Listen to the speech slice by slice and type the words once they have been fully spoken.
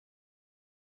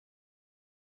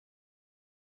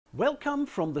Welcome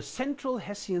from the central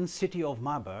Hessian city of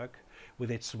Marburg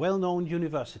with its well-known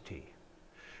university.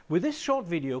 With this short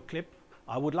video clip,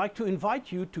 I would like to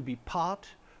invite you to be part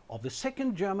of the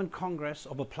second German Congress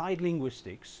of Applied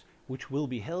Linguistics, which will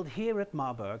be held here at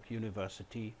Marburg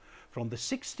University from the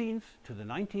 16th to the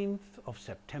 19th of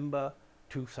September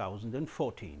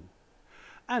 2014.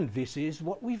 And this is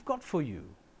what we've got for you.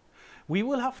 We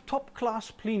will have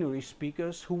top-class plenary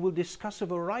speakers who will discuss a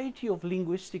variety of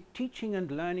linguistic teaching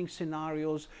and learning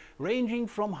scenarios ranging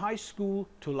from high school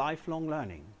to lifelong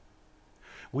learning.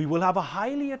 We will have a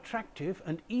highly attractive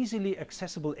and easily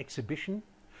accessible exhibition,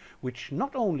 which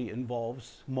not only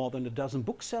involves more than a dozen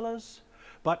booksellers,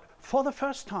 but for the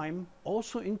first time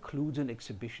also includes an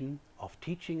exhibition of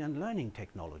teaching and learning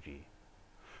technology.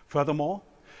 Furthermore,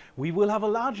 we will have a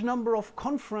large number of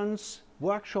conference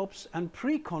workshops and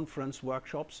pre-conference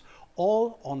workshops,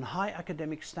 all on high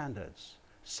academic standards,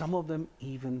 some of them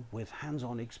even with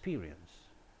hands-on experience.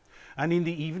 And in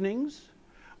the evenings,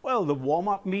 well, the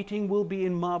warm-up meeting will be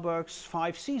in Marburg's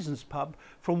Five Seasons pub,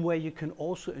 from where you can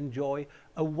also enjoy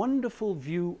a wonderful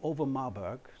view over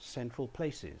Marburg's central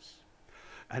places.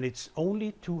 And it's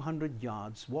only 200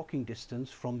 yards walking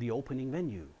distance from the opening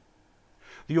venue.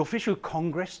 The official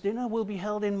Congress dinner will be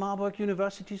held in Marburg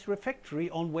University's refectory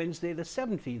on Wednesday the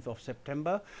 17th of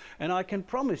September, and I can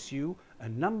promise you a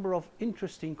number of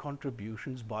interesting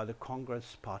contributions by the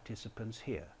Congress participants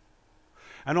here.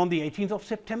 And on the 18th of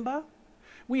September,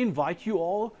 we invite you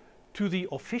all to the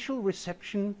official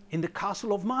reception in the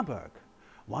Castle of Marburg,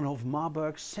 one of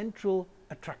Marburg's central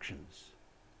attractions.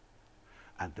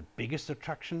 And the biggest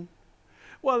attraction?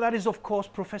 Well, that is of course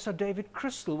Professor David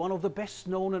Crystal, one of the best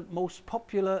known and most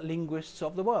popular linguists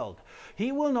of the world.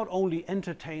 He will not only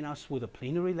entertain us with a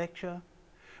plenary lecture,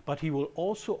 but he will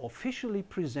also officially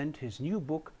present his new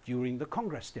book during the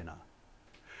Congress dinner.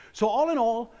 So all in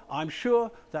all, I'm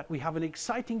sure that we have an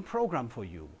exciting program for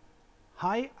you.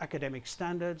 High academic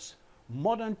standards,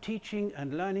 modern teaching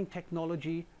and learning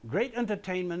technology, great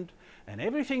entertainment, and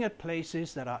everything at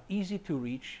places that are easy to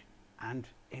reach and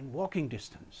in walking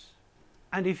distance.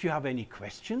 And if you have any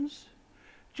questions,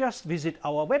 just visit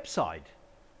our website.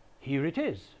 Here it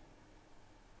is.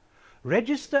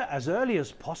 Register as early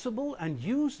as possible and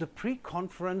use the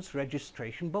pre-conference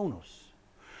registration bonus.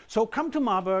 So come to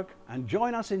Marburg and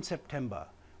join us in September.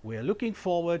 We're looking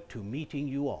forward to meeting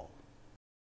you all.